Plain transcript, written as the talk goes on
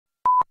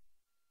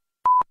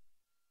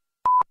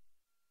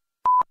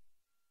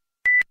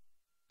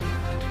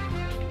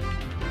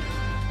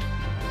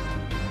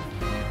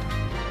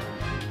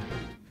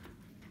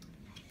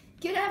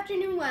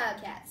afternoon,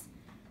 Wildcats.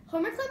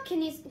 Homework Club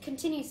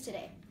continues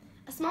today.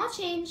 A small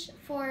change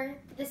for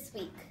this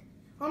week.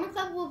 Homework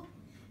Club will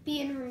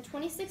be in room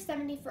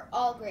 2670 for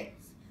all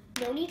grades.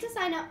 No need to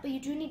sign up, but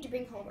you do need to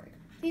bring homework.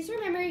 Please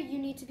remember you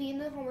need to be in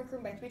the homework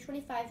room by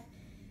 3:25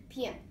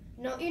 p.m.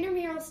 No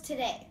intramurals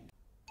today.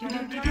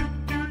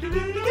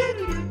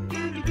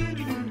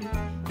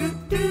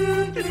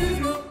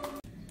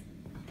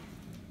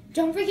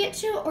 Don't forget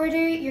to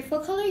order your full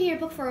color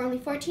yearbook for only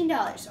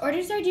 $14.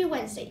 Orders are due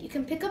Wednesday. You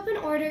can pick up an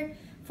order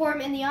form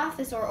in the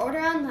office or order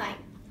online.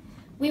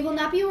 We will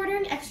not be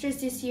ordering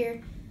extras this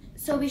year,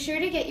 so be sure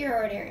to get your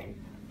order in.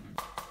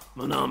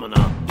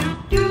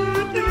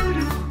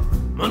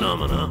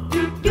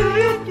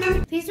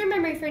 Please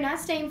remember, if you're not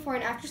staying for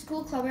an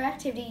after-school club or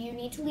activity, you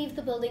need to leave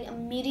the building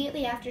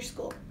immediately after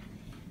school.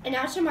 And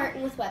now to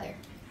Martin with weather.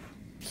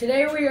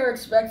 Today we are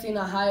expecting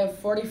a high of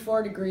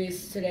 44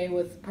 degrees today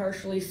with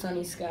partially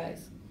sunny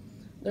skies.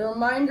 The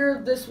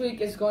reminder this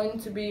week is going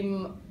to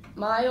be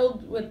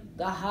mild with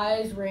the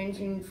highs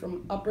ranging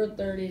from upper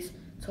 30s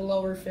to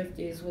lower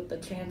 50s with the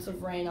chance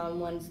of rain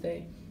on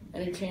Wednesday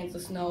and a chance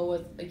of snow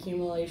with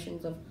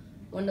accumulations of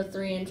 1 to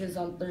 3 inches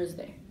on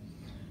Thursday.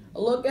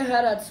 A look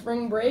ahead at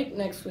spring break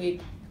next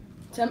week.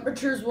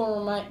 Temperatures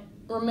will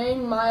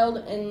remain mild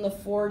in the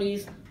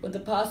 40s with the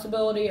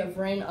possibility of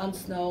rain on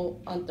snow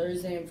on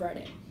Thursday and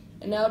Friday.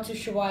 And now to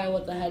Shawaya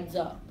with a heads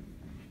up.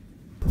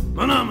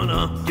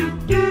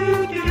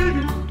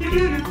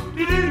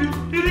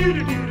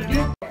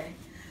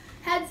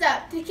 Heads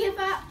up to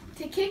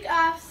kick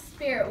off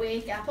Spirit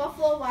Week at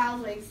Buffalo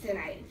Wild Wings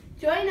tonight.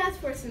 Join us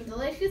for some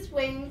delicious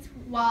wings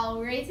while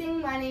raising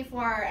money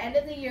for our end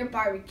of the year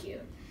barbecue.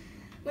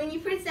 When you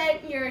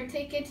present your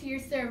ticket to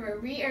your server,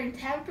 we earn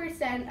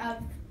 10%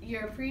 of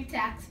your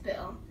pre-tax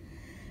bill.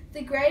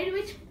 The grade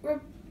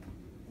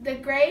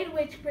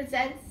which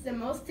presents the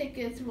most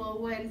tickets will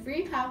win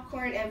free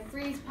popcorn and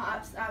freeze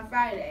pops on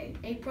Friday,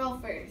 April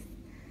 1st.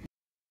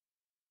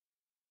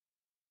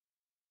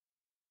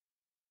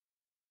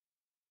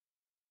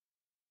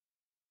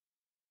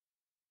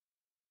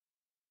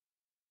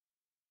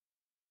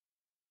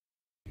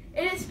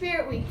 It is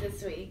Spirit Week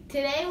this week.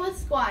 Today was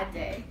Squad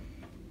Day.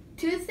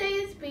 Tuesday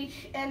is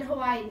Beach and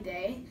Hawaiian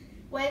Day.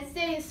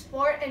 Wednesday is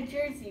Sport and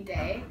Jersey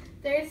Day.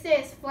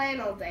 Thursday is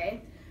Flannel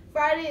Day.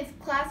 Friday is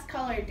Class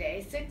Color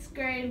Day. 6th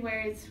grade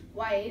wears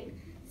white,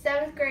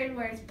 7th grade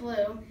wears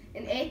blue,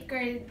 and 8th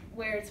grade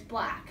wears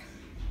black.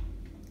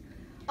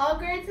 All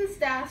grades and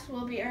staffs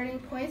will be earning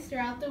points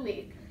throughout the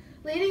week,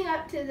 leading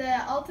up to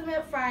the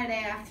ultimate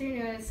Friday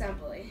afternoon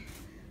assembly.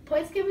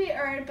 Points can be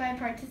earned by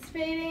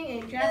participating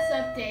in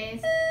dress-up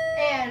days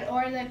and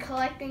or the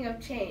collecting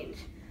of change,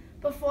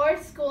 before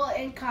school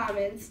in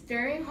commons,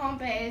 during home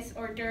base,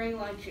 or during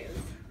lunches.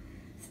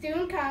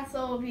 Student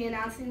Council will be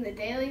announcing the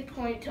daily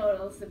point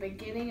totals the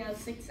beginning of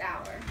 6th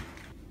hour.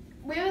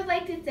 We would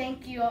like to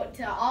thank you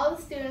to all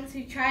the students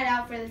who tried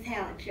out for the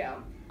talent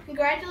show.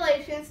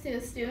 Congratulations to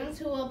the students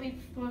who will be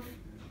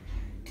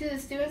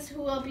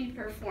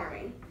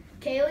performing.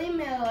 Kaylee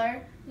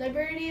Miller,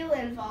 Liberty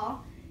Linval,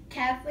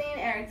 Kathleen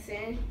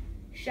Erickson,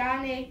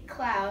 Shawnee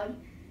Cloud,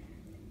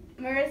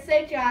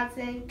 Marissa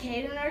Johnson,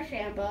 Caden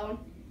Archambault,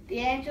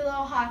 D'Angelo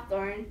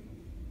Hawthorne,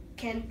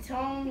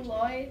 Cantone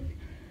Lloyd,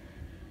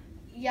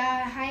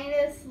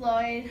 Johannes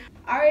Lloyd,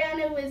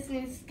 Ariana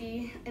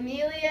Wisniewski,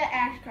 Amelia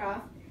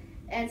Ashcroft,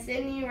 and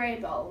Sydney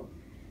Raybold.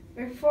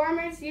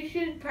 Performers, you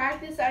should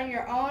practice on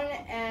your own,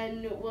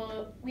 and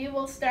we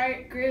will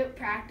start group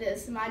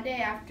practice Monday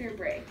after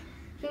break.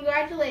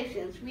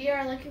 Congratulations. We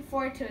are looking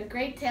forward to a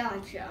great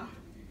talent show.